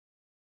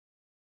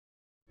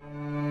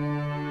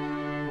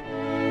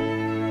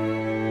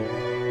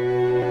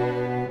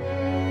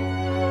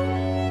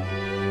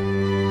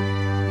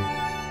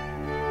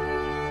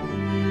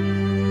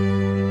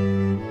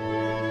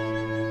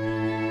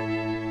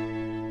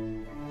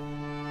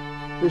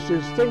This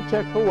is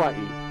ThinkTech Hawaii.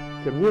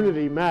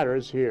 Community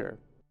matters here.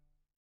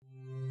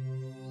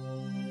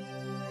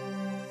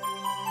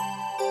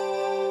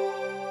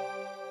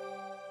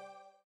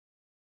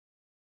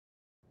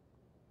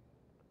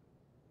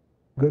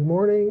 Good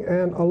morning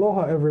and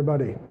aloha,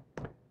 everybody.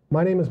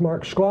 My name is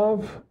Mark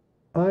Shklov.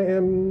 I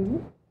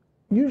am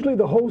usually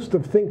the host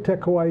of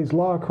ThinkTech Hawaii's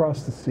Law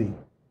Across the Sea.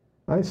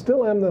 I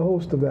still am the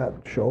host of that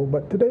show,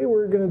 but today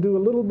we're going to do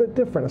a little bit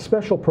different, a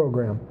special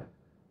program.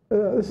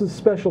 This is a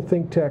special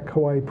ThinkTech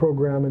Hawaii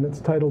program, and it's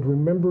titled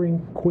Remembering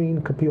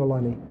Queen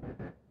Kapi'olani.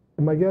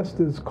 And my guest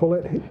is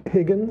Colette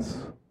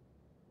Higgins.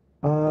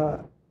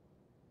 Our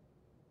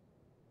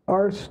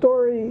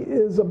story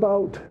is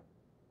about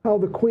how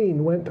the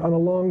Queen went on a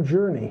long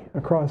journey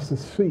across the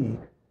sea.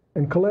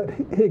 And Colette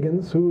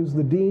Higgins, who is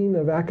the Dean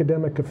of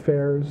Academic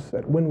Affairs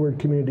at Windward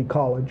Community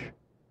College,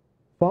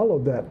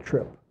 followed that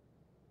trip.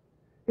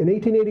 In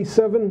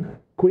 1887,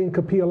 Queen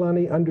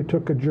Kapi'olani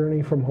undertook a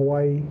journey from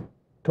Hawaii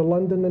to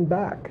London and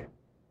back.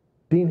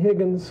 Dean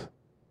Higgins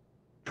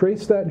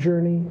traced that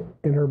journey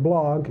in her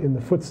blog in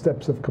the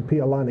Footsteps of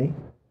Kapi'olani,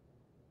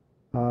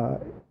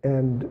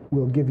 and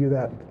we'll give you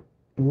that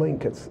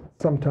link at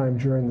sometime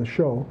during the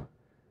show.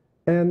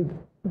 And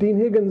Dean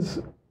Higgins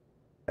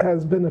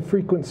has been a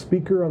frequent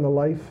speaker on the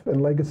life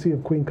and legacy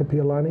of Queen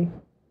Kapi'olani.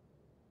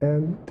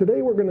 And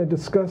today we're going to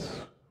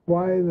discuss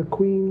why the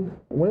Queen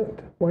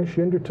went, why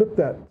she undertook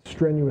that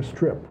strenuous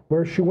trip,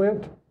 where she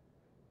went,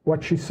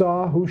 what she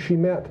saw, who she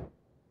met,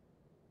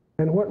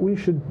 and what we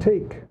should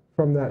take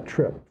from that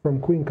trip, from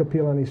Queen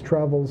Kapi'olani's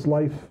travels,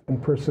 life,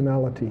 and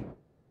personality.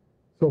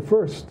 So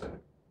first,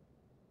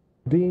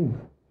 Dean,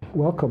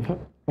 welcome.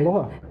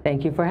 Aloha.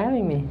 Thank you for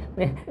having me.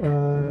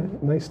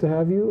 Nice to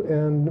have you.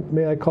 And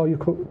may I call you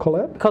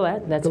Colette?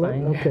 Colette, that's Colette?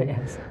 fine. Okay.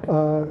 Yes.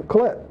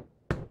 Colette,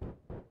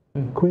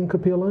 Queen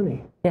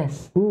Kapi'olani.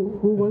 Yes. Who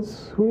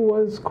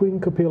was Queen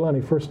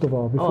Kapi'olani, first of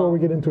all, before we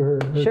get into her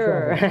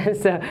Sure.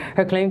 travels? So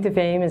her claim to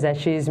fame is that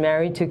she's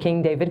married to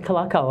King David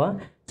Kalakaua.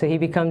 So he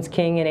becomes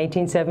king in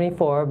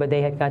 1874, but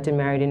they had gotten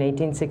married in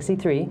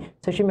 1863.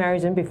 So she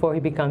marries him before he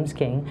becomes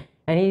king.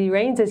 And he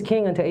reigns as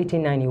king until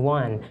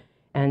 1891.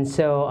 And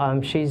so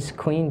she's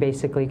queen,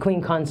 basically,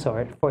 queen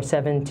consort for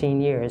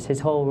 17 years, his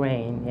whole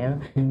reign, yeah?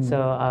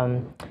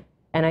 So,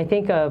 and I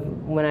think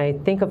when I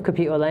think of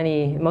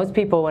Kapi'olani, most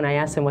people, when I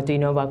ask them, what do you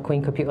know about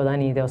Queen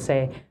Kapi'olani,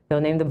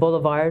 they'll name the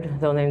boulevard,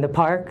 they'll name the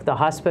park, the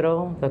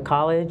hospital, the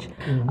college,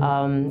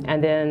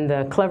 and then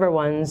the clever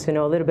ones who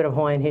know a little bit of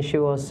Hawaiian history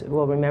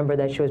will remember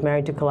that she was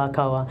married to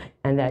Kalakaua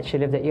and that she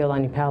lived at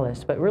Iolani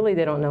Palace. But really,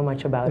 they don't know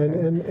much about her.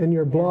 And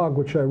your blog,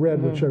 which I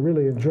read, which I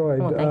really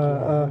enjoyed, thank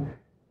you.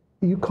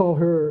 You call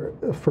her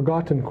a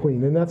forgotten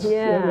queen, and that's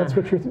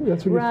what you're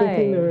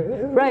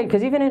thinking. Right,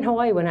 because even in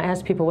Hawaii, when I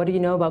ask people, what do you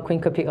know about Queen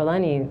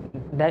Kapi'olani,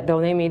 that they'll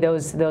name me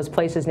those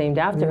places named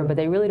after her, but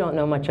they really don't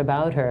know much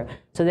about her.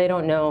 So they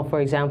don't know, for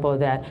example,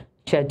 that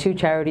she had two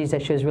charities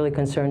that she was really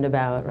concerned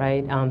about,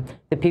 right?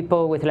 The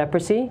people with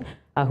leprosy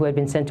who had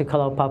been sent to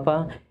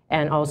Kalaupapa,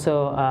 and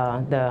also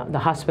the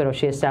hospital.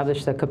 She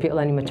established the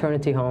Kapi'olani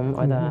maternity home,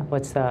 or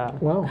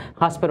the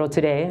hospital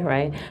today,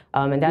 right?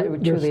 And that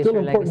truly is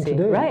her legacy.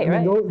 Today. Right, I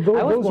mean, right.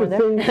 I was those born are there.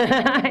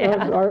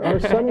 things. Our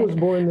son was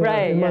born there.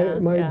 Right.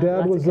 And my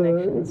dad was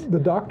the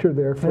doctor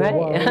there for a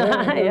while.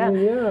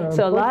 Yeah.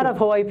 So a lot of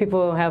Hawaii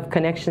people have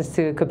connections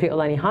to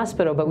Kapi'olani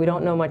Hospital, but we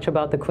don't know much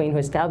about the queen who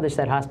established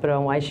that hospital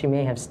and why she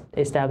may have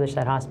established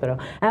that hospital.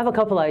 I have a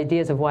couple of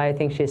ideas of why I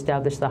think she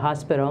established the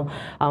hospital.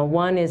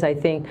 One is, I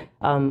think,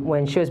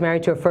 when she was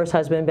married to her first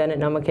husband, Bennett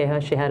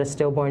Namakeha, she had a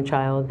stillborn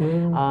child.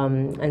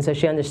 And so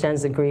she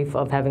understands the grief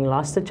of having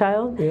lost a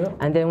child.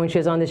 And then when she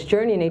was on this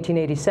journey in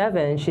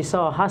 1887, she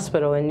saw a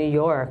hospital in New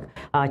York,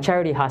 a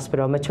charity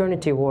hospital, a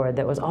maternity ward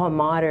that was all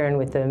modern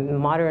with the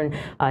modern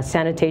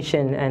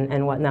sanitation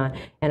and whatnot.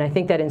 And I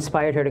think that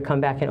inspired her to come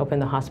back and open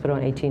the hospital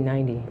in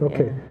 1890.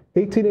 Okay,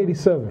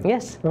 1887.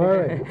 Yes. All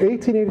right,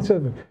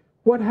 1887.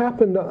 What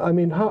happened? I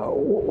mean,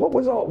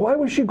 why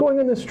was she going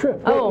on this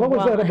trip? What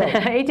was that about?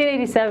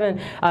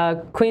 1887,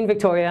 Queen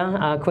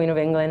Victoria, Queen of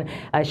England,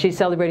 she's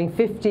celebrating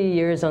 50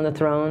 years on the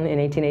throne in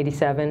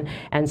 1887,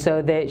 and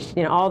so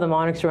all the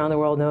monarchs around the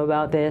world know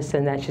about this,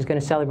 and that she's going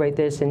to celebrate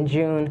this in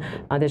June.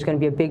 There's going to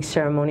be a big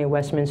ceremony at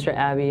Westminster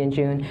Abbey in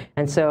June,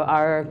 and so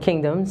our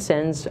kingdom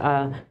sends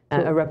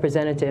a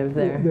representative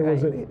there. There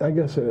was, I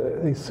guess,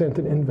 they sent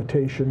an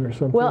invitation or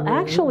something. Well,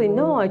 actually,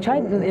 no. I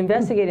tried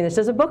investigating this.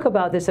 There's a book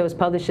about this that was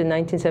published in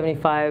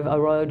 1975, A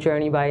Royal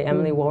Journey by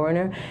Emily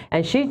Warner,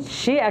 and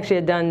she actually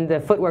had done the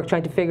footwork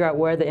trying to figure out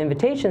where the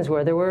invitations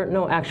were. There were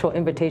no actual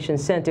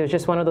invitations sent. It was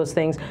just one of those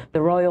things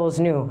the royals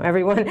knew.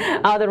 Everyone,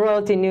 the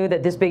royalty knew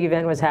that this big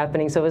event was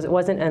happening, so it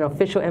wasn't an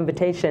official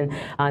invitation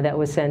that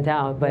was sent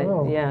out. But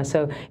yeah,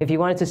 so if you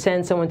wanted to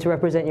send someone to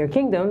represent your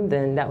kingdom,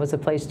 then that was the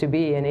place to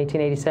be in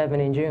 1887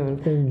 in June.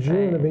 In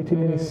June of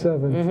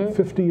 1887,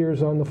 50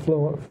 years on the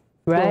floor.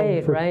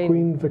 For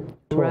Queen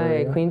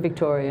Victoria. Right, Queen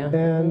Victoria.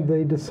 And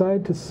they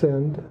decide to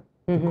send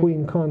the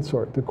Queen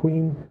consort, the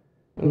Queen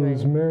who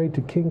was married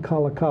to King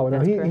Kalakaua. Now,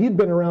 That's he'd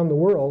been around the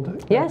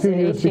world yes, a few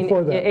years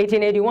before that.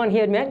 1881, he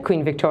had met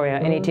Queen Victoria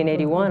in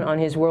 1881 on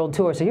his world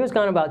tour. So he was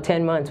gone about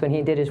 10 months when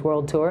he did his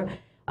world tour.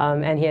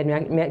 And he had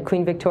met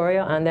Queen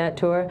Victoria on that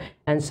tour.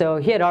 And so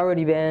he had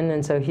already been,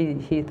 and so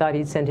he thought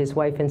he'd send his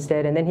wife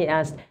instead. And then he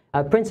asked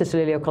Princess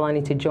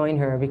Liliuokalani to join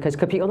her because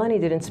Kapi'olani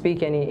didn't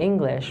speak any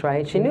English,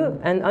 right? She knew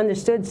and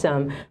understood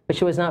some, but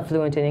she was not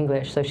fluent in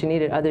English. So she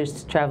needed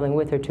others traveling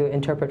with her to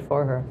interpret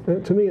for her.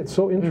 To me, it's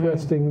so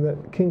interesting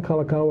that King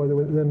Kalakaua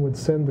then would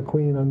send the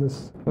Queen on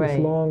this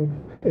long,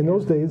 in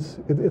those days,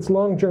 it's a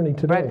long journey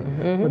today,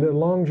 but a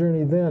long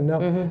journey then.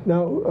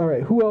 Now, all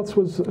right, who else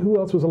was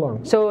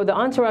along? So the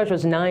entourage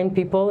was 9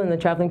 people in the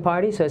traveling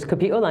party. So it's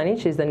Kapi'olani,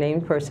 she's the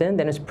named person.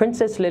 Then it's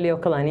Princess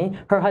Liliuokalani,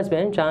 her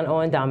husband, John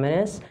Owen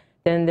Dominus.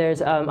 Then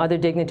there's other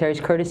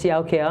dignitaries, Curtis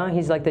Yaukea,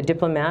 he's like the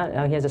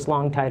diplomat. He has this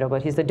long title,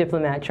 but he's the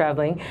diplomat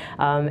traveling.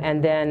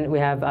 And then we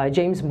have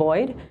James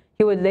Boyd.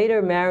 He would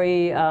later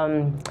marry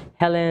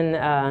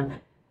Helen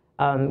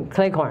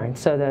Cleghorn,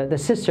 so the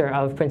sister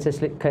of Princess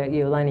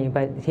Kapi'olani,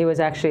 but he was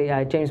actually,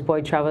 James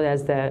Boyd traveled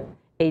as the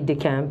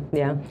aide-de-camp,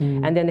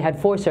 And then they had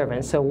 4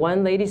 servants. So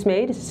 1 lady's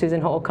maid,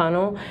 Susan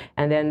Ho'okano,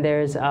 and then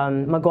there's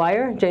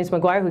James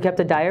Maguire, who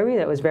kept a diary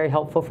that was very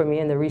helpful for me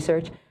in the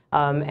research.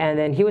 And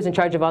then he was in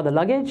charge of all the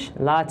luggage,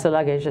 lots of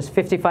luggage, just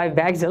 55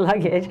 bags of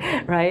luggage,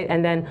 right?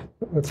 And then,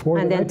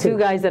 then 2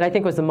 guys that I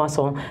think was the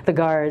muscle, the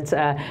guards,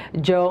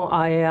 Joe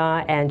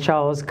Aya and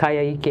Charles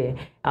Kayaike.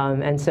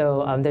 And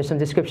so there's some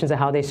descriptions of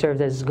how they served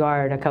as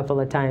guard a couple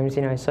of times,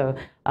 you know. So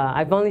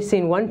I've only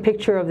seen 1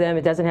 picture of them.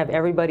 It doesn't have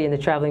everybody in the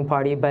traveling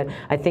party, but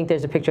I think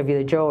there's a picture of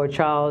either Joe or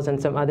Charles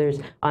and some others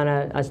on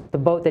the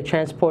boat that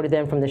transported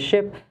them from the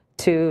ship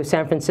to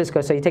San Francisco.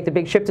 So you take the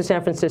big ship to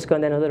San Francisco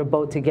and then a little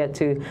boat to get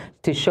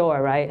to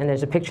shore, right? And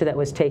there's a picture that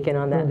was taken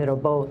on that little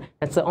boat.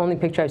 That's the only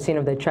picture I've seen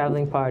of the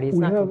traveling party. It's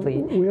not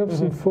complete. We have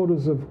some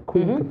photos of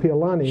Queen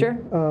Kapi'olani. Sure.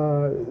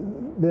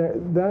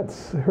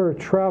 That's her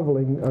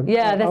traveling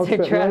that's outfit,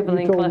 her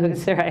traveling right?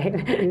 clothes,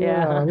 right?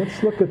 Yeah,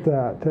 let's look at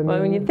that.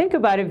 Well, when you think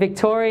about it,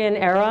 Victorian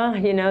era,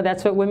 you know,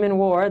 that's what women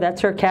wore.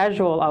 That's her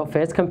casual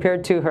outfits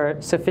compared to her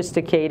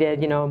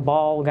sophisticated, you know,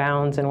 ball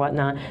gowns and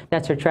whatnot.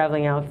 That's her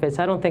traveling outfits.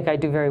 I don't think I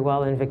do very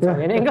well in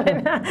Victorian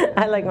England.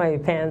 I like my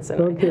pants and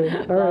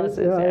my blouses.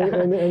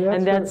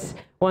 And that's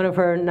one of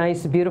her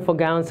nice, beautiful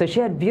gowns. So she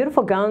had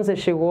beautiful gowns that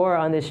she wore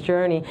on this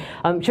journey.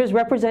 She was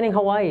representing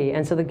Hawaii,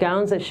 and so the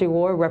gowns that she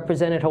wore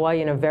represented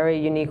Hawaii in a very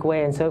unique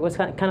way. And so it was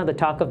kind of the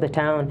talk of the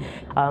town,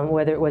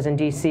 whether it was in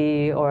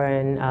D.C. or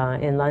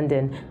in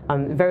London.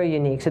 Very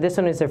unique. So this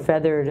one is their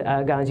feathered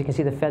gowns. You can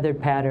see the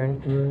feathered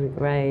pattern.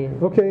 Right.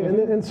 Okay,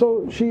 and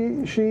so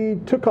she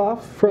took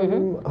off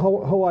from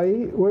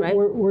Hawaii.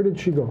 Where did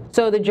she go?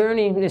 So the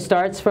journey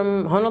starts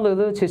from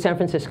Honolulu to San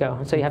Francisco.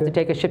 So you have to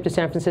take a ship to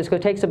San Francisco.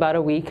 It takes about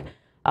a week.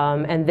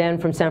 And then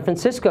from San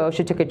Francisco,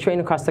 she took a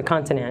train across the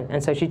continent.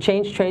 And so she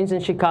changed trains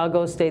in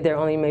Chicago, stayed there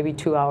only maybe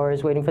 2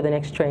 hours waiting for the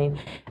next train,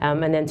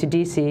 and then to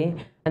D.C.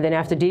 And then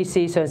after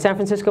D.C., so San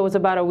Francisco was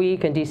about a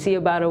week, and D.C.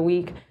 about a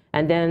week,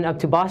 and then up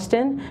to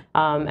Boston,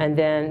 and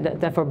then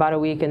that for about a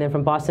week, and then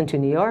from Boston to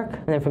New York,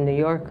 and then from New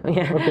York,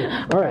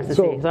 Okay, all right.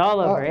 So it's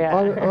all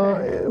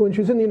over, when she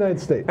was in the United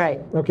States.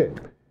 Right. Okay.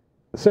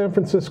 San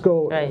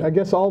Francisco, I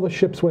guess all the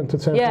ships went to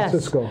San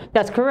Francisco.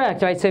 That's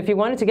correct, right? So if you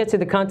wanted to get to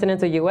the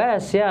continental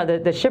U.S.,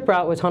 the ship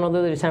route was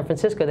Honolulu to San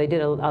Francisco. They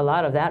did a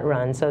lot of that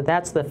run. So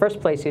that's the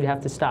first place you'd have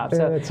to stop.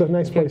 So it's a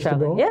nice place to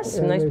go. Yes,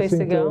 a nice place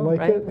to go.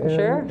 Right?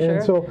 Sure.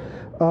 And so,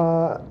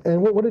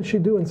 and what did she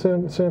do in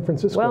San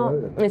Francisco?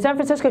 Well, in San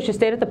Francisco, she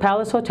stayed at the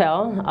Palace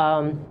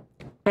Hotel.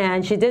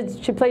 And she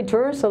played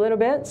tourist a little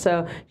bit.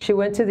 So she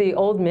went to the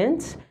Old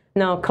Mint.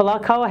 Now,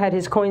 Kalakaua had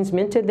his coins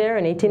minted there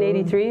in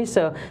 1883.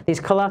 So these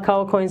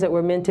Kalakaua coins that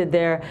were minted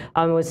there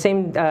was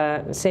same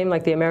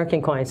like the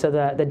American coins. So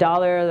the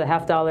dollar, the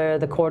half dollar,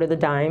 the quarter, the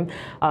dime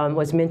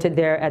was minted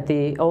there at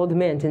the Old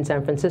Mint in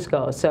San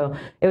Francisco. So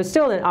it was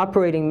still an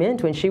operating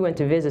mint when she went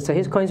to visit. So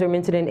his coins were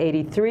minted in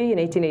 83. In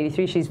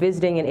 1883, she's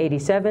visiting in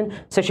 87.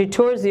 So she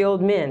tours the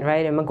Old Mint,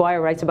 right? And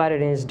Maguire writes about it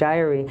in his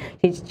diary.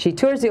 She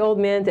tours the Old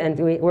Mint, and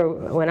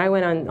when I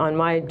went on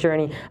my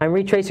journey, I'm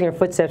retracing her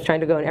footsteps,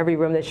 trying to go in every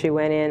room that she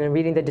went in, and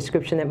reading the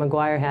description that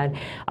Maguire had,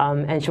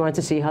 and she wanted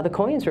to see how the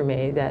coins were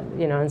made.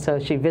 And so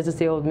she visits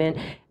the Old Mint,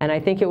 and I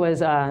think it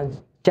was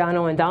John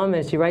Owen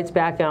Dominus. He writes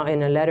back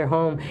in a letter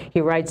home. He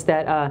writes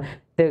that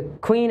the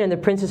Queen and the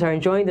Princess are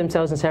enjoying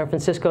themselves in San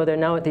Francisco. They're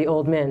now at the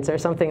Old Mint, or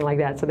something like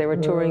that. So they were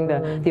touring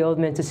the Old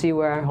Mint to see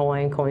where our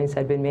Hawaiian coins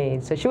had been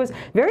made. So she was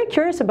very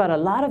curious about a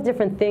lot of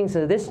different things.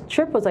 So this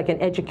trip was like an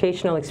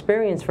educational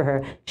experience for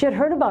her. She had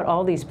heard about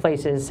all these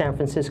places: San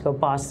Francisco,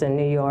 Boston,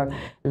 New York,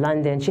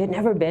 London. She had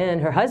never been.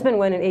 Her husband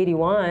went in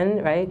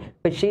 81, right?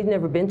 But she'd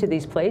never been to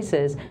these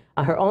places.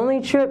 Her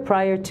only trip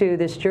prior to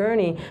this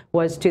journey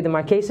was to the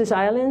Marquesas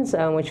Islands,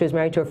 when she was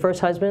married to her first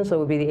husband, so it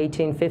would be the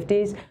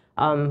 1850s.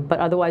 But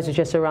otherwise, it's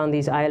just around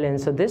these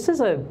islands. So this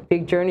is a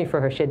big journey for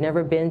her. She had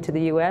never been to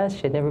the U.S.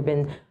 She had never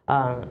been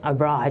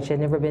abroad. She had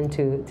never been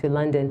to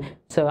London.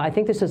 So I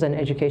think this was an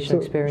educational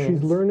experience.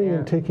 She's learning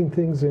and taking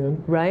things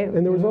in. Right.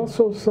 And there was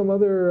also some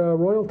other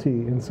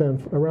royalty in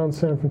around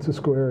San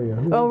Francisco area.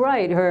 Oh,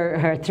 right.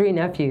 Her 3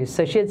 nephews.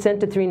 So she had sent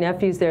the 3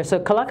 nephews there. So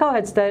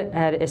Kalakaua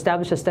had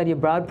established a study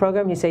abroad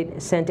program. He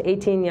sent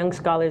 18 young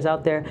scholars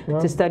out there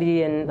to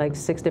study in like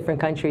 6 different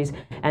countries.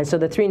 And so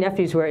the 3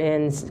 nephews were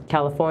in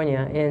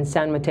California, in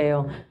San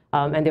Mateo.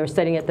 And they were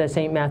studying at the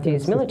St.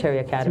 Matthew's Military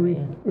Academy.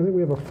 I think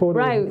we have a photo.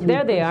 Right,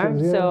 there they are.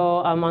 Yeah. So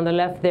on the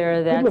left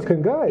there, that's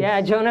good-looking guys.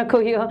 Yeah, Jonah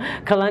Kuhio,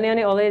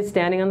 Kalaniani Ole is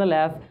standing on the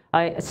left.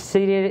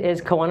 Seated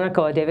is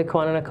Kawananakoa, David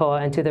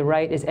Kawananakoa, and to the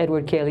right is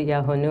Edward Keli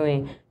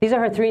Yahonui. These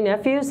are her 3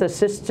 nephews, her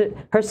sister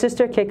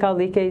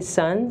Kekalike's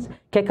sons.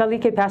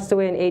 Kekalike passed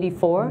away in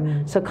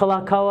 '84, so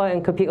Kalakaua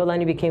and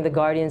Kapi'olani became the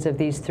guardians of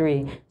these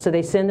 3. So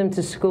they send them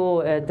to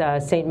school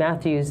at St.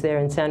 Matthew's there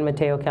in San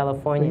Mateo,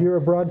 California. Your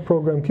abroad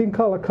program, King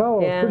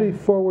Kalakaua, pretty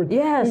forward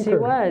thinker. Yes, he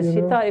was.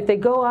 He thought if they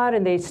go out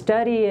and they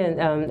study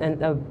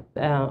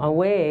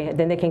away,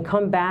 then they can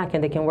come back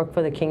and they can work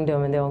for the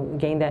kingdom and they'll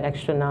gain that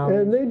extra knowledge.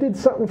 And they did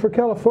something for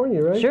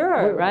California, right?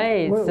 Sure,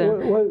 right.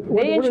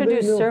 They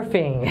introduced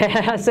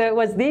surfing. So it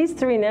was these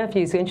 3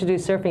 nephews who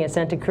introduced surfing at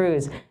Santa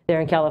Cruz there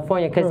in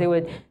California, because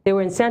they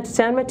were in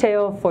San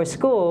Mateo for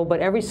school, but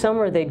every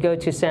summer they'd go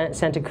to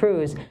Santa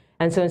Cruz.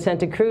 And so in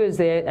Santa Cruz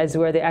is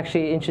where they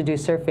actually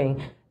introduced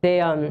surfing. They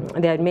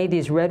had made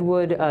these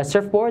redwood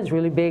surfboards,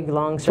 really big,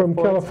 long surfboards. From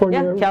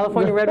California? Yeah,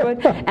 California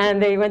redwood.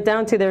 And they went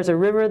down to, there's a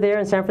river there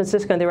in San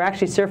Francisco, and they were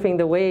actually surfing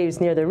the waves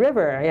near the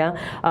river,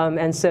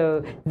 and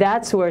so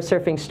that's where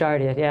surfing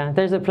started,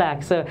 There's a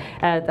plaque. So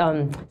at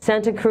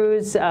Santa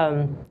Cruz,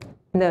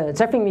 the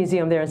Surfing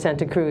Museum there in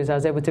Santa Cruz, I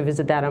was able to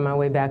visit that on my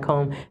way back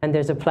home, and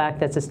there's a plaque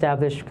that's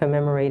established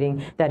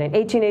commemorating that in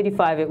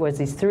 1885 it was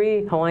these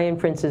 3 Hawaiian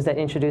princes that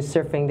introduced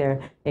surfing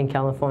there in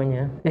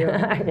California.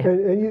 Yeah.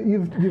 And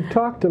you've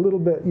talked a little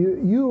bit,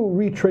 you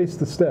retraced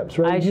the steps,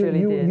 right? I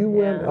surely did. You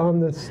went on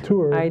this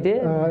tour. I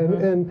did.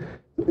 And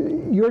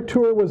your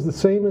tour was the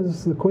same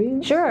as the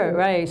Queen's? Sure,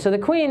 right. So the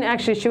Queen,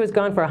 actually, she was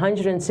gone for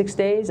 106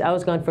 days. I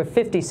was gone for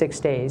 56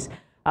 days.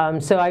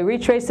 So I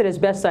retraced it as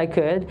best I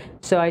could.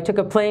 So I took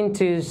a plane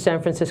to San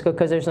Francisco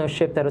because there's no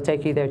ship that'll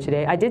take you there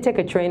today. I did take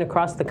a train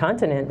across the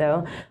continent,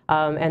 though.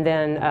 And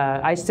then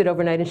I stayed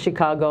overnight in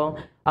Chicago,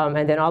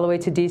 and then all the way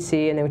to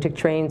D.C. And then we took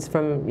trains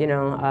from,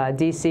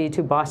 D.C.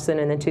 to Boston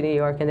and then to New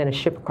York, and then a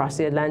ship across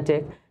the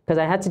Atlantic. Because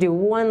I had to do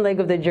one leg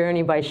of the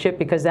journey by ship,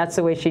 because that's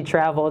the way she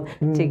traveled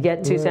to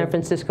get to San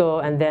Francisco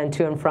and then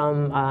to and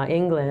from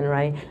England,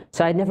 right?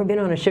 So I'd never been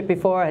on a ship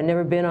before. I'd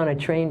never been on a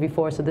train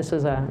before, so this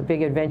was a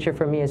big adventure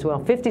for me as well.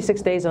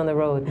 56 days on the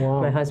road,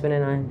 my husband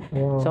and I.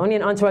 So only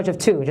an entourage of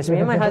 2, just me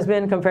and my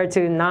husband, compared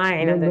to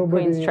 9 of the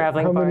Queen's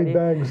traveling party. How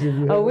many bags did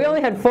you have? Oh, we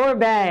only had 4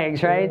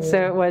 bags, right?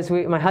 So it was,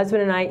 my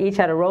husband and I each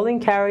had a rolling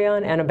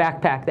carry-on and a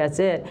backpack. That's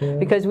it.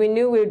 Because we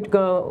knew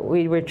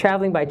we were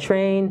traveling by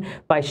train,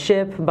 by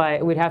ship,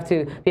 we'd have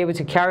to be able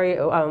to carry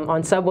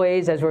on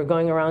subways as we're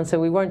going around. So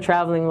we weren't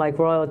traveling like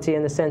royalty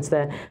in the sense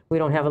that we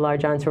don't have a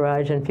large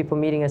entourage and people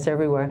meeting us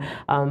everywhere.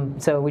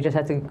 So we just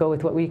had to go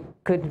with what we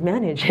could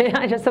manage,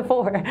 just the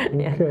 4.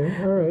 Okay,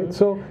 all right.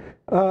 So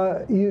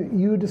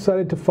you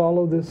decided to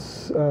follow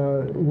this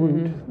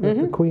route that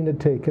the Queen had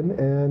taken,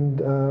 and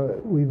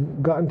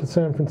we've gotten to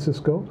San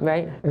Francisco.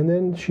 Right. And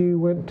then she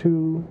went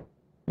to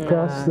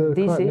across the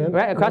continent.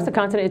 Right, across the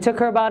continent. It took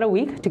her about a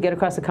week to get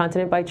across the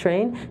continent by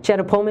train. She had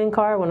a Pullman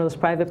car, one of those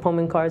private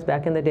Pullman cars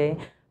back in the day.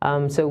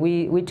 So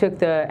we took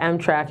the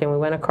Amtrak and we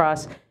went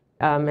across.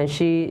 And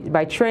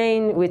by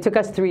train, it took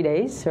us 3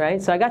 days, right?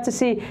 So I got to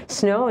see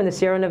snow in the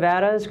Sierra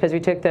Nevadas because we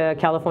took the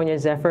California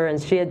Zephyr, and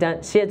she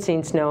had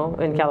seen snow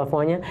in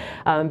California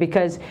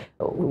because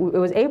it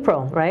was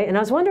April, right? And I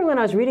was wondering when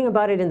I was reading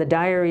about it in the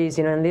diaries,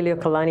 in Lilio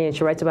Kalani, and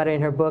she writes about it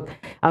in her book,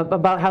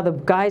 about how the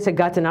guys had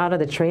gotten out of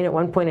the train at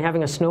one point and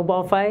having a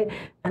snowball fight.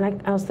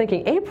 And I was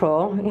thinking,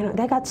 April,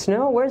 they got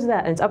snow? Where's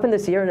that? And it's up in the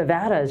Sierra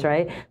Nevadas,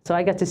 right? So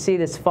I got to see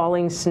this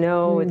falling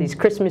snow with these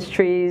Christmas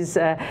trees.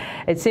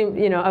 It seemed,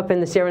 up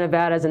in the Sierra Nevadas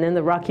and then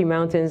the Rocky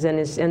Mountains,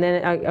 and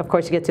then of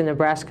course you get to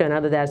Nebraska, and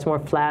out of that it's more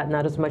flat,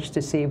 not as much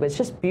to see, but it's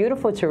just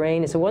beautiful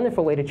terrain. It's a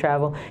wonderful way to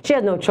travel. She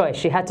had no choice;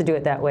 she had to do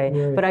it that way.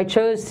 Right. But I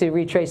chose to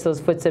retrace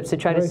those footsteps to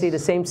try to see the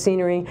same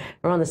scenery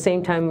around the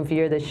same time of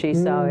year that she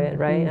saw it,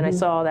 right? And I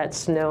saw all that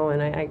snow,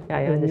 and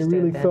I understood you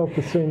really that. felt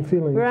the same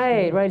feeling.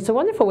 Right, right. It's a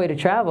wonderful way to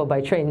travel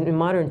by train in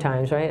modern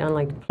times, right?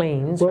 Unlike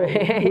planes. Well,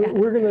 right?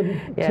 we're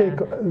going to take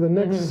the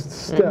next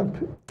step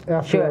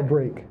after our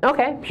break.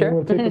 Okay, sure. And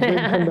we'll take a break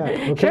and come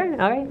back. Okay?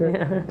 Sure, all right.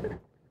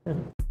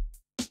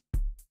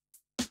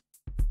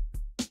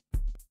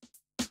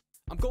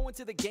 I'm going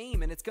to the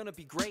game and it's gonna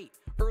be great.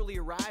 Early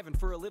arriving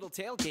for a little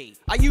tailgate.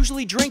 I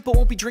usually drink but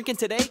won't be drinking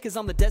today because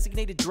I'm the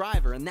designated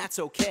driver, and that's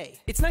okay.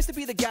 It's nice to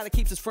be the guy that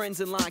keeps his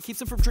friends in line, keeps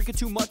them from drinking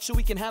too much so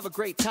we can have a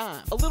great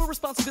time. A little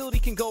responsibility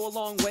can go a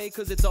long way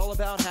because it's all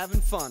about having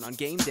fun on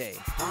game day.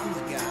 I'm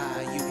the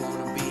guy you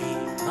wanna be.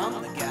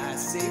 I'm the guy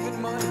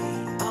saving money.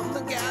 I'm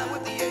the guy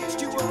with the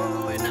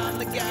H2O, and I'm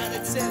the guy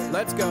that says,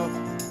 let's go.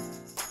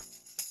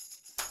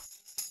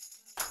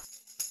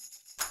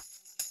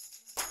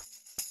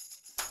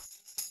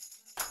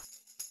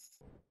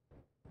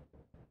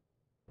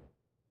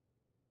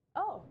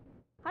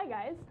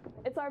 guys,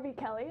 it's RB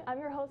Kelly. I'm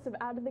your host of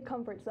Out of the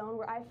Comfort Zone,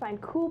 where I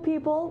find cool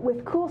people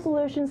with cool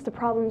solutions to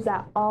problems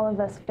that all of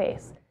us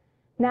face.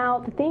 Now,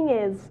 the thing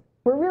is,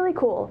 we're really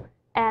cool,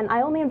 and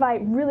I only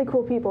invite really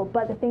cool people,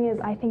 but the thing is,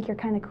 I think you're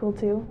kind of cool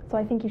too, so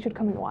I think you should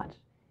come and watch.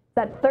 It's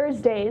at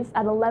Thursdays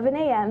at 11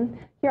 a.m.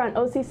 here on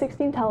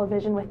OC16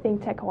 television with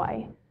ThinkTech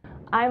Hawaii.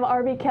 I'm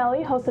RB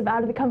Kelly, host of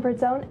Out of the Comfort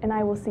Zone, and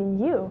I will see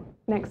you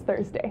next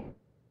Thursday.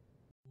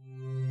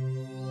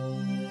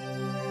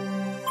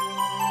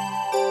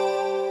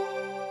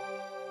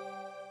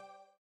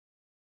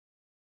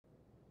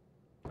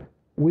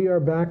 We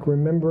are back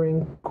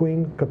remembering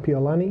Queen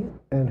Kapi'olani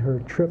and her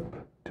trip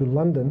to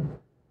London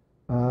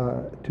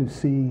to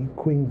see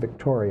Queen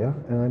Victoria.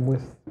 And I'm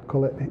with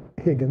Colette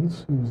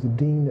Higgins, who's the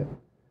Dean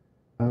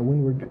at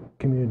Windward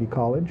Community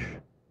College.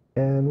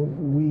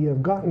 And we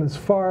have gotten as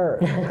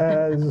far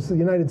as the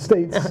United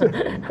States.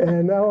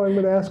 And now I'm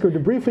going to ask her to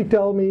briefly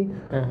tell me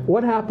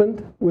what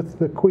happened with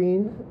the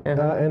Queen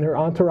and her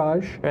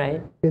entourage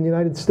in the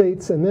United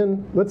States. And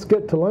then let's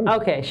get to London.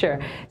 Okay, sure.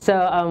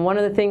 So one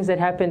of the things that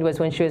happened was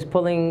when she was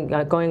going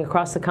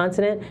across the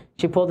continent,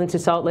 she pulled into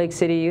Salt Lake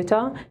City,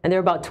 Utah. And there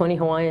were about 20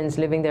 Hawaiians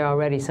living there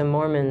already, some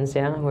Mormons, who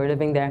were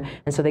living there.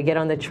 And so they get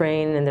on the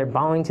train and they're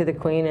bowing to the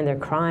Queen and they're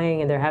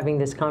crying and they're having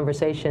this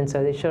conversation.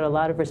 So they showed a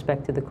lot of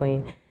respect to the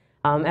Queen.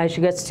 As she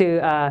gets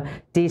to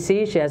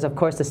D.C., she has, of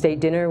course, the state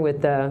dinner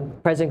with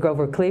President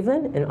Grover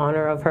Cleveland in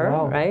honor of her,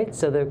 right?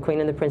 So the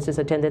Queen and the Princess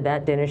attended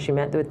that dinner. She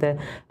met with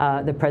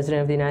the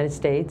President of the United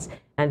States.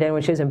 And then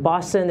when she was in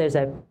Boston, there's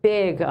a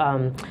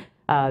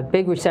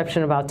big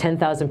reception, about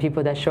 10,000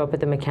 people that show up at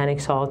the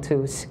Mechanics Hall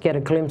to get a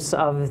glimpse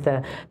of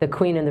the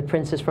Queen and the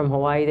Princess from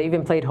Hawaii. They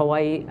even played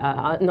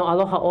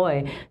Aloha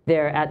Oi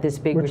there at this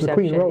big reception. The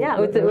Queen wrote. Yeah,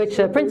 which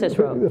the Princess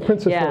wrote. The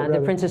Princess wrote,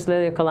 the Princess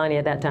Kapi'olani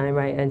at that time,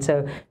 right? And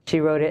so she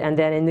wrote it. And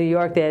then in New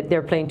York,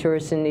 they're playing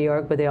tourists in New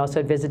York, but they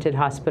also visited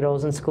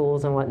hospitals and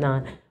schools and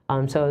whatnot.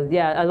 So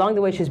yeah, along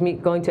the way she's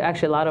going to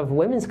actually a lot of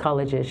women's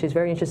colleges. She's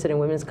very interested in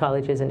women's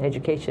colleges and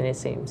education, it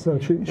seems. So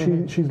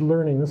she's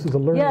learning. This is a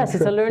learning. Yes,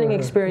 it's a learning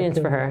experience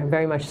for her,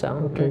 very much so.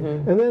 Okay,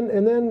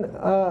 and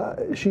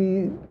then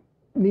she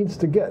needs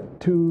to get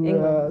to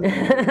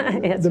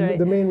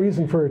the main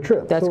reason for her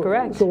trip. That's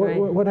correct. So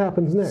what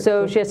happens next?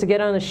 So she has to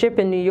get on a ship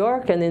in New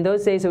York, and in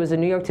those days it was a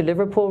New York to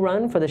Liverpool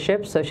run for the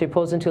ship, so she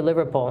pulls into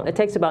Liverpool. It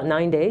takes about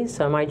 9 days.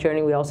 So on my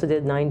journey we also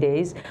did 9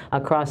 days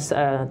across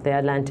the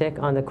Atlantic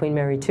on the Queen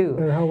Mary 2.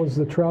 And how was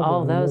the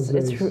travel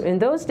in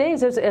those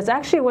days? It's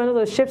actually one of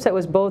those ships that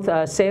was both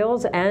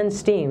sails and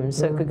steam,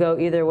 so it could go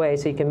either way,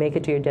 so you can make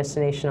it to your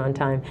destination on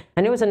time.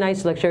 And it was a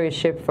nice luxurious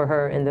ship for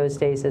her in those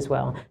days as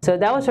well. So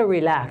that was her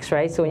relax,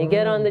 right? So when you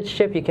get on the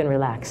ship, you can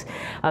relax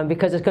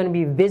because it's going to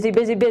be busy,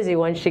 busy, busy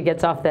once she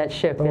gets off that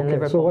ship in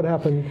Liverpool. So what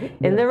happened?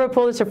 In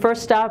Liverpool, it's her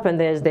first stop,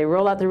 and they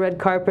roll out the red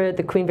carpet.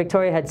 The Queen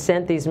Victoria had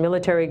sent these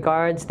military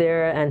guards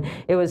there, and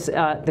it was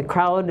the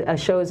crowd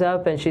shows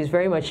up, and she's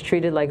very much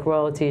treated like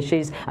royalty.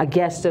 She's a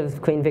guest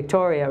of Queen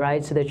Victoria,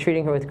 right? So they're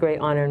treating her with great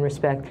honor and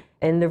respect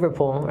in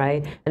Liverpool,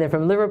 right? And then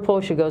from Liverpool,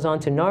 she goes on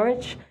to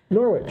Norwich.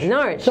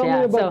 Tell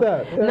me about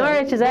that.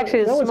 Norwich is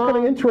actually that was kind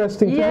of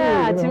interesting to me.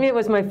 Yeah, to me it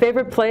was my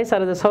favorite place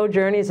out of this whole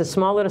journey. It's a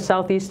small little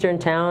southeastern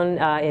town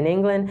in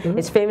England.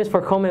 It's famous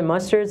for Coleman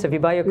mustard. So if you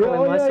buy your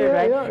Coleman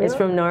mustard, it's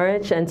from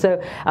Norwich. And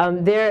so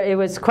there it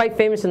was quite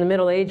famous in the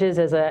Middle Ages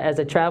as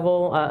a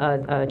travel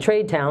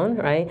trade town,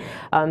 right?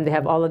 They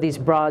have all of these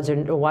broads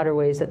and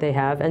waterways that they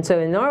have. And so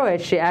in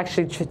Norwich, she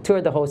actually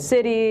toured the whole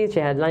city. She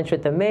had lunch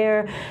with the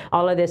mayor,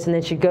 all of this, and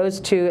then she goes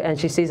and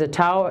she sees a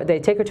tower. They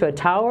take her to a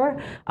tower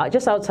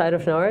just outside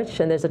of Norwich,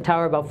 and there's a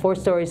tower about 4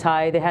 stories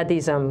high. They had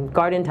these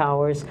garden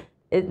towers.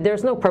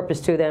 There's no purpose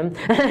to them.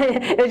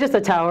 It's just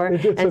a tower.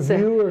 It's a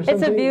view or something?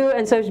 It's a view,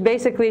 and so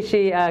basically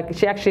she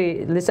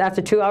actually,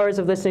 after 2 hours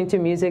of listening to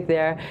music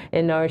there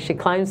in Norwich, she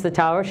climbs the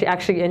tower. She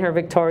actually, in her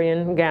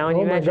Victorian gown,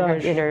 you imagine her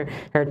in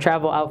her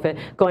travel outfit,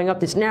 going up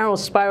this narrow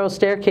spiral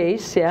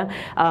staircase,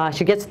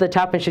 she gets to the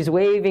top and she's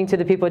waving to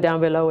the people down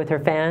below with her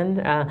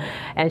fan,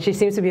 and she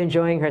seems to be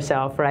enjoying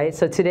herself, right?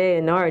 So today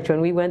in Norwich, when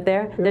we went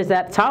there, there's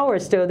that tower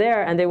still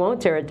there, and they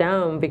won't tear it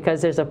down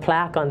because there's a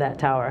plaque on that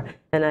tower.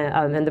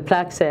 And the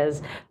plaque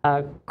says,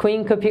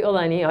 Queen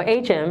Kapi'olani, or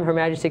HM, Her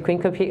Majesty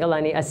Queen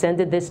Kapi'olani,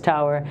 ascended this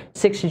tower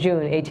 6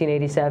 June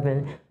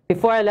 1887.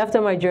 Before I left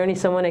on my journey,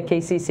 someone at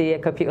KCC,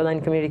 at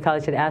Kapi'olani Community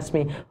College, had asked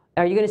me,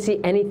 are you going to see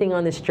anything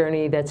on this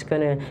journey that's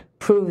going to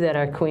prove that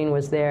our Queen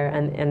was there?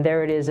 And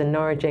there it is in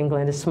Norwich,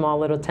 England, a small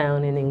little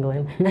town in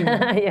England.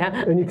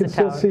 And you can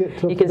still see it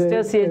today. You can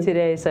still see it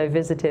today, so I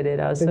visited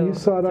it. I was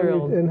so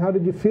thrilled. And how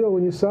did you feel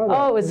when you saw that?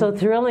 Oh, it was so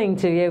thrilling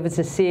to be able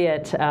to see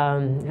it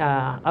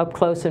up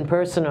close and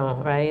personal,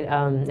 right?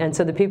 And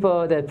so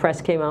the press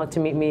came out to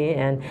meet me,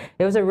 and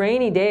it was a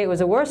rainy day. It was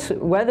the worst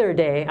weather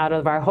day out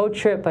of our whole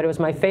trip, but it was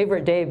my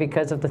favorite day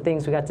because of the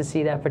things we got to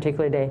see that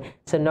particular day.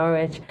 So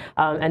Norwich,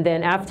 and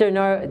then after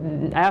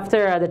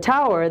the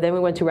tower, then we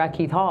went to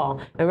Rackheath Hall.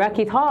 And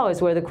Rackheath Hall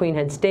is where the Queen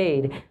had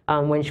stayed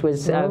when she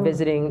was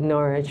visiting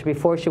Norwich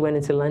before she went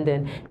into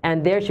London.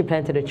 And there she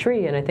planted a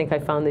tree, and I think I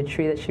found the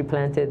tree that she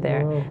planted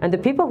there. And the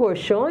people who were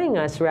showing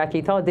us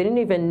Rackheath Hall didn't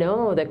even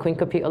know that Queen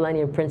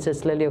Kapi'olani and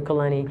Princess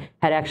Liliuokalani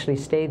had actually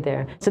stayed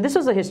there. So this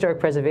was a historic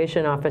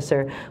preservation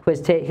officer who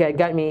had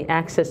got me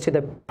access to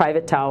the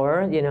private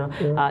tower, you know,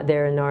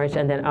 there in Norwich,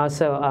 and then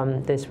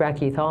also this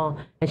Rackheath Hall.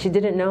 And she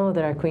didn't know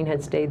that our Queen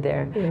had stayed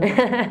there.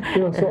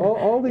 You know, so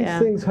all these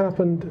things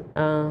happened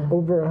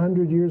over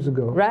 100 years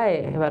ago.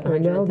 Right, about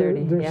 130.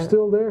 And now they're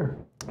still there.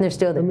 They're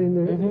still there. I mean,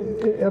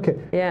 okay.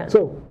 Yeah.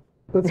 So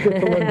let's get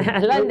to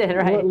London. London,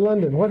 right.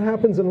 London. What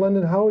happens in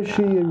London? How is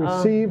she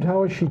received?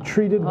 How is she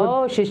treated?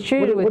 She's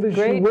treated with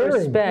great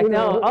respect. You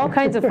know? All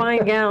kinds of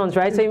fine gowns,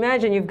 right? So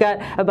imagine you've got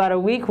about a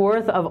week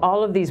worth of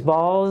all of these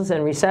balls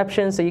and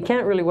receptions, so you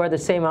can't really wear the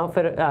same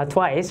outfit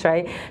twice,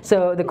 right?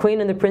 So the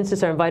Queen and the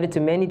Princess are invited to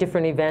many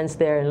different events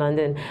there in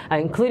London,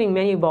 including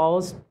many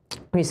balls.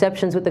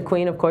 Receptions with the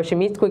Queen, of course. She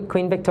meets with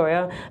Queen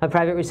Victoria, a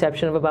private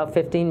reception of about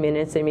 15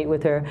 minutes. They meet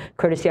with her.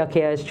 Curtis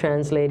Yakea is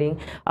translating.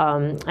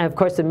 And of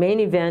course, the main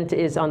event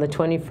is on the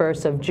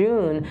 21st of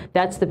June.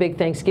 That's the big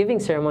Thanksgiving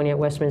ceremony at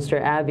Westminster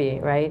Abbey,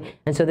 right?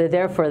 And so they're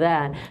there for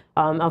that.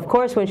 Of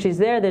course, when she's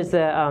there, there's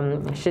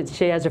the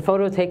she has her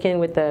photo taken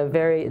with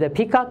the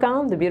peacock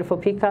gown, the beautiful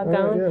peacock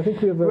gown. Yeah, I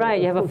think we have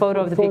you have a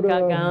photo of the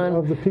peacock gown.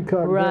 Of the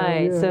peacock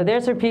right. gown, yeah. So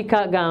there's her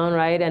peacock gown,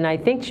 right? And I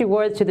think she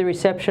wore it to the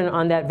reception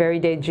on that very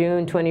day,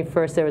 June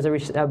 21st. There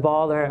was a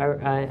ball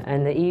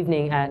in the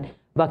evening at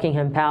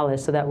Buckingham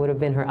Palace, so that would have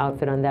been her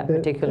outfit on that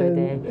particular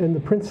day. And the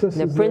princess.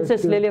 The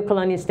Princess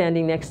Liliuokalani is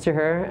standing next to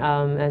her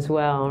as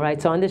well, right?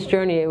 So on this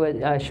journey, it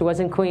was, she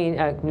wasn't queen.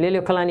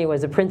 Liliuokalani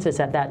was a princess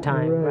at that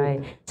time,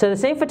 right? So the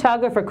same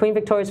photographer, Queen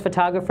Victoria's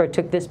photographer,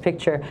 took this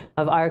picture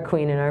of our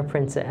queen and our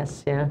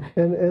princess. Yeah.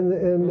 I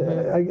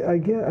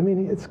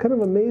mean, it's kind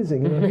of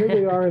amazing. You know, here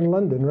they are in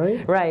London,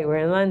 right? Right. We're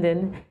in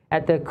London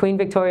at the Queen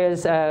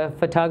Victoria's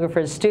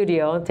photographer's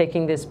studio,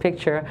 taking this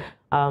picture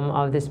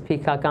of this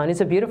peacock gown.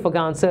 It's a beautiful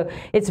gown. So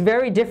it's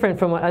very different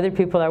from what other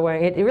people are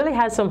wearing. It really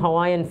has some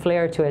Hawaiian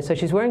flair to it. So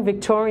she's wearing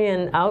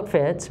Victorian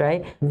outfits,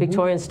 right?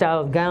 Victorian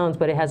style gowns,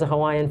 but it has a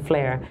Hawaiian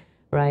flair,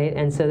 right?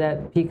 And so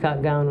that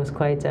peacock gown was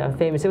quite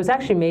famous. It was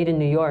actually made in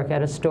New York,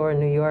 at a store in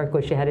New York,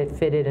 where she had it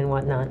fitted and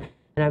whatnot.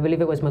 And I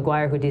believe it was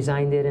Maguire who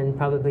designed it and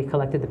probably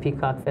collected the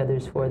peacock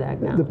feathers for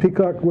that gown. The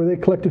peacock, were they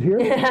collected here?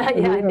 Yeah,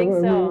 I think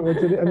so.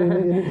 I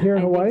mean, here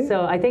in Hawaii?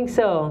 I think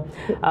so.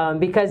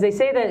 Because they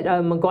say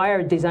that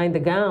Maguire designed the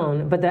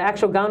gown, but the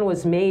actual gown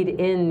was made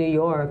in New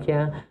York,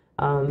 yeah.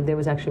 It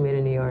was actually made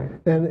in New York.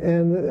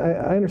 And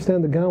I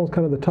understand the gown was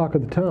kind of the talk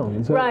of the town.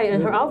 Is that, right,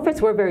 and her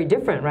outfits were very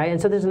different, right? And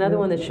so there's another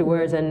one that she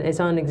wears, and it's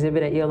on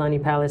exhibit at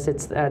Iolani Palace.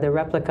 It's the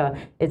replica.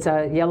 It's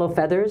yellow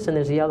feathers, and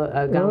there's a yellow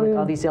gown with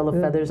all these yellow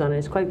feathers on it.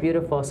 It's quite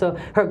beautiful. So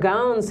her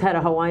gowns had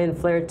a Hawaiian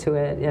flair to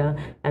it, yeah.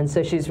 And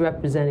so she's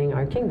representing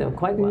our kingdom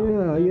quite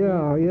well.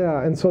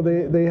 Yeah. And so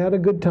they had a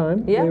good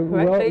time. Yeah,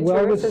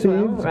 well received.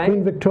 Well, right?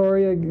 Queen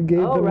Victoria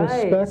gave them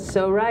respect.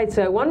 So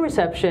at one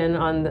reception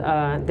on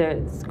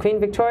the Queen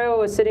Victoria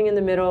was sitting in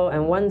the middle,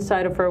 and one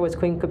side of her was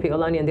Queen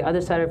Kapi'olani, and the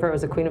other side of her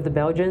was the Queen of the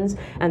Belgians,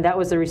 and that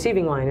was the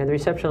receiving line, and the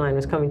reception line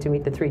was coming to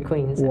meet the three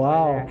queens.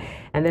 Wow.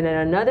 And then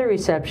at another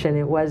reception,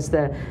 it was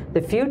the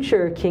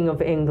future King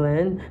of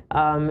England.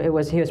 He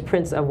was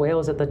Prince of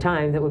Wales at the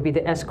time. That would be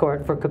the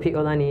escort for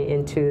Kapi'olani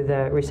into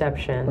the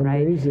reception,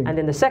 Amazing. right? And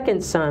then the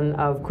second son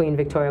of Queen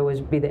Victoria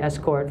would be the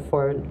escort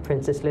for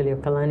Princess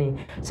Liliuokalani.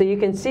 So you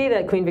can see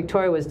that Queen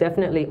Victoria was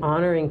definitely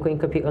honoring Queen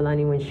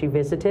Kapi'olani when she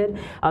visited.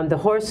 The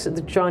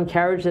horse-drawn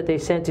carriage that they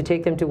sent to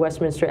take them to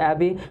Westminster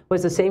Abbey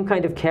was the same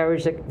kind of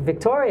carriage that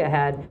Victoria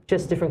had,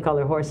 just different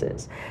color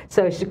horses.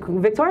 So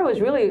Victoria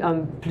was really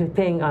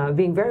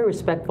being very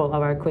respectful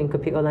of our Queen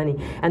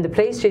Kapi'olani. And the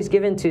place she's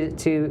given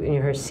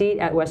to her seat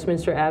at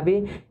Westminster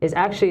Abbey is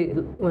actually,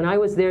 when I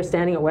was there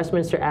standing at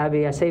Westminster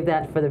Abbey, I saved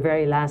that for the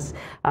very last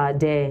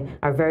day.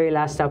 Our very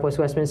last stop was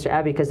Westminster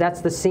Abbey, because that's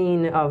the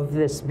scene of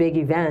this big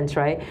event,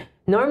 right?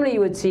 Normally you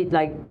would seat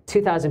like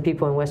 2,000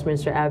 people in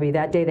Westminster Abbey.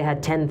 That day they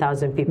had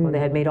 10,000 people. They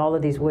had made all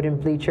of these wooden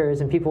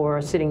bleachers, and people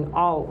were sitting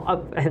all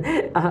up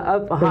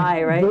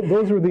high, right?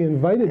 Those were the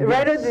invited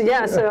guests. Right,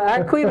 yeah, so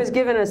our queen was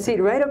given a seat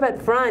right up at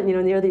front,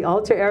 near the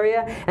altar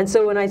area. And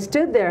so when I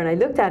stood there and I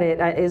looked at it,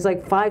 it was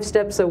like 5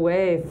 steps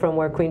away from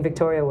where Queen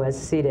Victoria was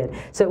seated.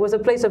 So it was a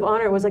place of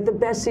honor. It was like the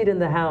best seat in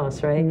the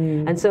house, right?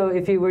 And so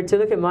if you were to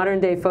look at modern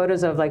day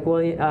photos of like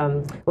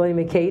William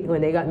and Kate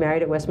when they got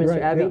married at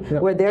Westminster Abbey,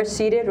 where they're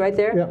seated right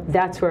there,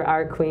 that's where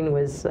our queen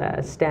was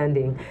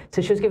standing.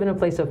 So she was given a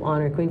place of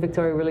honor. Queen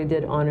Victoria really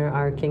did honor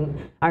our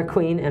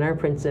queen and our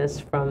princess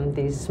from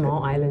these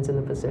small islands in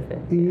the Pacific.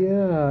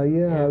 Yeah.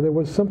 There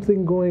was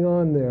something going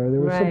on there. There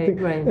was something.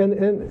 Right.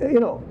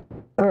 And all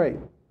right,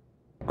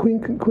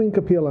 Queen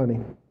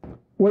Kapi'olani.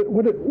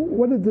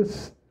 What did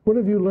this What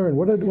have you learned?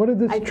 What did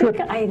this trip?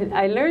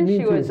 I learned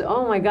she was,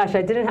 oh my gosh,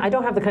 I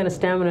don't have the kind of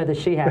stamina that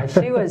she has.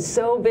 She was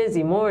so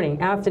busy,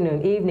 morning,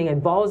 afternoon, evening,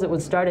 and balls that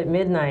would start at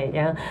midnight.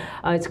 Yeah,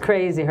 it's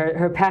crazy,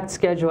 her packed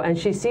schedule, and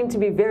she seemed to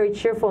be very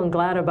cheerful and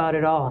glad about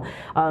it all.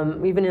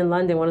 Even in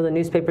London, one of the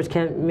newspapers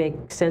can't make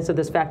sense of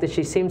this fact that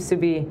she seems to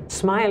be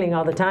smiling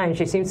all the time.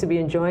 She seems to be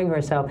enjoying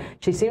herself.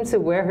 She seems to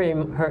wear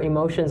her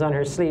emotions on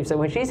her sleeve. So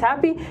when she's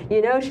happy,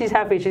 you know she's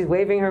happy. She's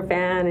waving her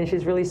fan and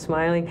she's really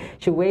smiling.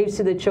 She waves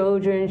to the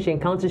children. She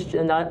encounters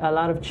a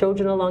lot of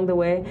children along the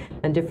way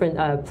and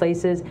different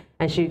places,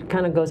 and she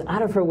kind of goes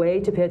out of her way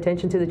to pay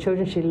attention to the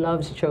children. She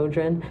loves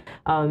children,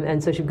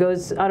 and so she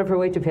goes out of her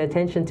way to pay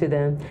attention to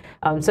them.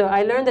 So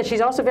I learned that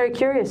she's also very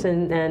curious,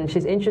 and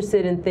she's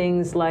interested in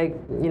things like,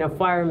 you know,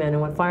 firemen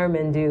and what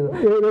firemen do.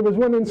 There was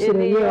one incident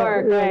in New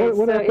York, right?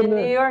 What so in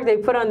there? New York, they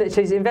put on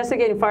she's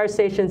investigating fire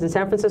stations in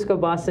San Francisco,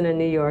 Boston, and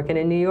New York. And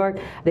in New York,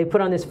 they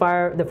put on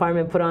the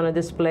firemen put on a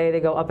display.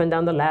 They go up and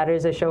down the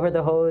ladders. They show her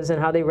the hose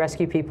and how they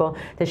rescue people.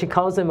 Then she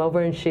calls them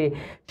over and she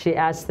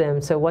asks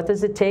them, so what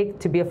does it take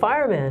to be a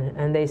fireman?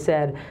 And they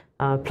said,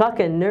 pluck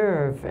and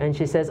nerve. And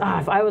she says,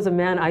 if I was a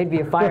man, I'd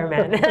be a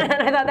fireman. And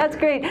I thought, that's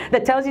great.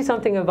 That tells you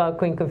something about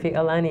Queen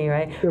Kapi'olani,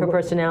 right? Her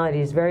personality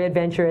is very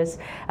adventurous.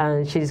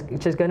 She's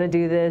going to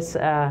do this.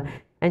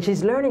 And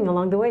she's learning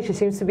along the way. She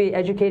seems to be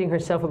educating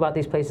herself about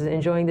these places,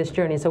 enjoying this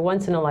journey. It's a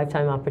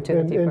once-in-a-lifetime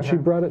opportunity for her. And she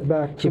brought it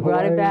back to She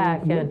brought it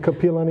back. And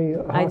Kapi'olani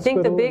Hospital. I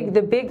think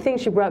the big thing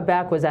she brought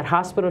back was that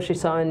hospital she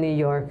saw in New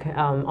York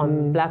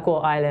on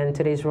Blackwell Island,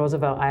 today's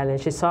Roosevelt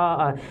Island. She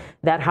saw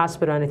that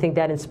hospital, and I think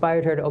that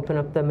inspired her to open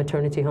up the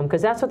maternity home,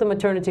 because that's what the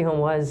maternity home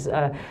was.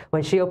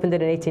 When she opened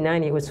it in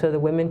 1890, it was so the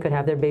women could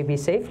have their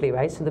babies safely,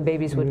 right? So the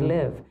babies would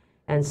live.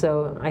 And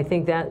so I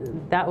think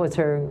that was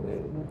her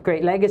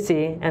great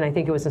legacy, and I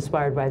think it was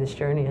inspired by this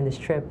journey and this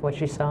trip, what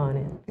she saw in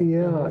it.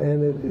 Yeah,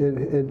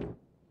 and it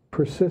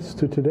persists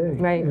to today.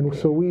 Right. And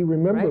so we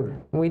remember.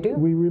 Right. We do.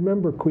 We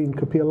remember Queen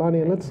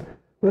Kapi'olani, and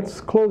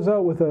let's close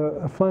out with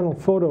a final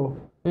photo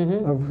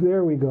of.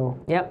 There we go.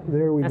 Yep.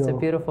 There we go. That's a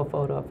beautiful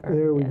photo of her.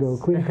 There we go.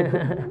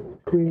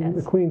 Queen,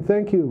 the Queen.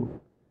 Thank you.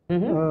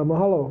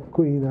 Mahalo,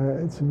 Queen.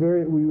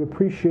 We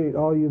appreciate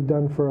all you've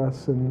done for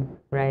us, and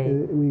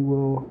we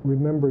will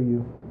remember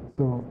you.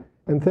 So,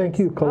 and thank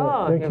you,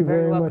 Colette. Thank you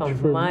very much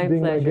for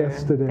being my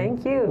guest today.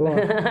 Thank you.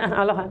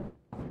 Aloha. Aloha.